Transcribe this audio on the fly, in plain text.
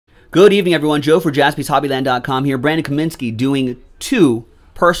Good evening, everyone. Joe for JaspysHobbyland.com here. Brandon Kaminsky doing 2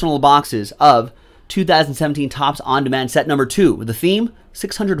 personal boxes of 2017 Topps On Demand set number 2 with the theme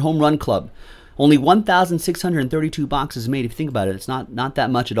 600 Home Run Club. Only 1,632 boxes made. If you think about it, it's not that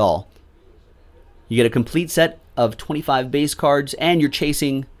much at all. You get a complete set of 25 base cards, and you're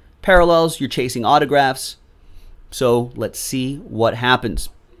chasing parallels, you're chasing autographs. So let's see what happens.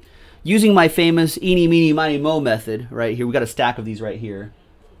 Using my famous eeny, meeny, miny, mo method right here, we got a stack of these right here.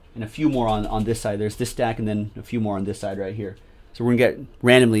 And a few more on this side. There's this stack and then a few more on this side right here. So we're going to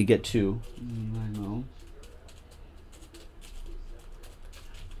randomly get 2.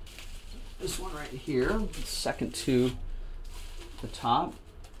 This one right here, second to the top.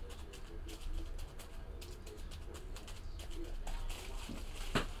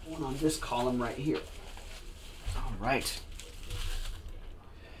 One on this column right here. All right.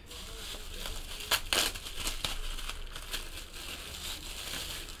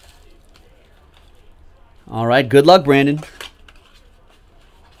 All right, good luck, Brandon.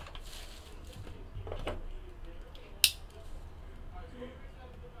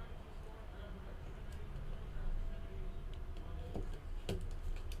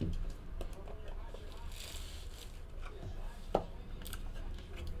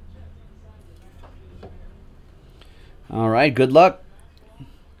 All right, good luck.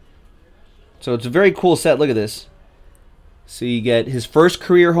 So it's a very cool set. Look at this. So you get his first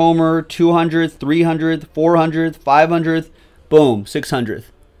career homer, 200th, 300th, 400th, 500th, boom, 600th.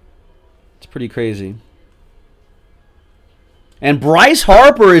 It's pretty crazy. And Bryce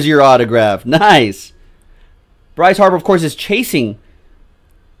Harper is your autograph. Nice. Bryce Harper, of course, is chasing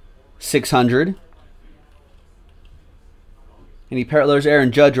 600. And he parallels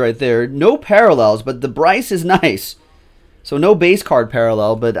Aaron Judge right there. No parallels, but the Bryce is nice. So no base card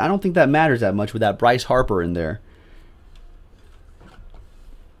parallel, but I don't think that matters that much with that Bryce Harper in there.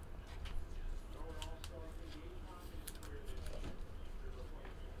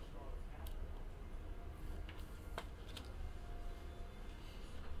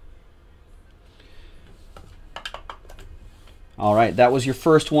 All right, that was your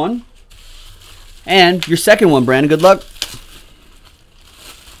first one. And your second one, Brandon. Good luck.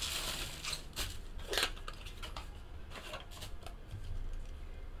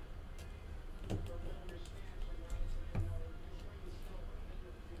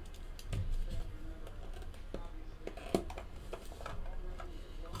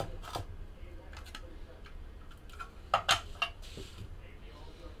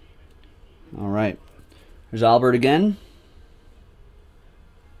 All right. There's Albert again.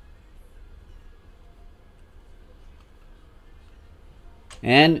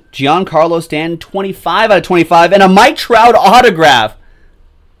 And Giancarlo Stanton, 25 out of 25. And a Mike Trout autograph.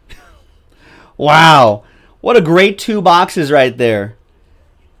 Wow. What a great 2 boxes right there.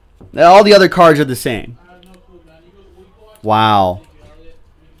 All the other cards are the same. Wow.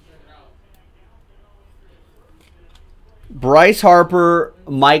 Bryce Harper,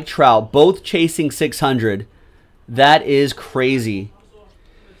 Mike Trout, both chasing 600. That is crazy.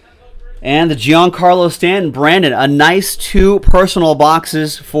 And the Giancarlo Stanton, Brandon, a nice 2 personal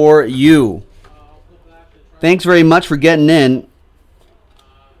boxes for you. Thanks very much for getting in.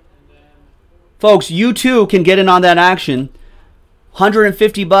 Folks, you too can get in on that action.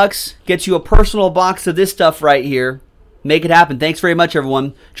 150 bucks gets you a personal box of this stuff right here. Make it happen. Thanks very much,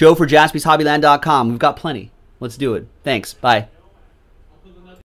 everyone. Joe for JaspysHobbyland.com. We've got plenty. Let's do it. Thanks. Bye.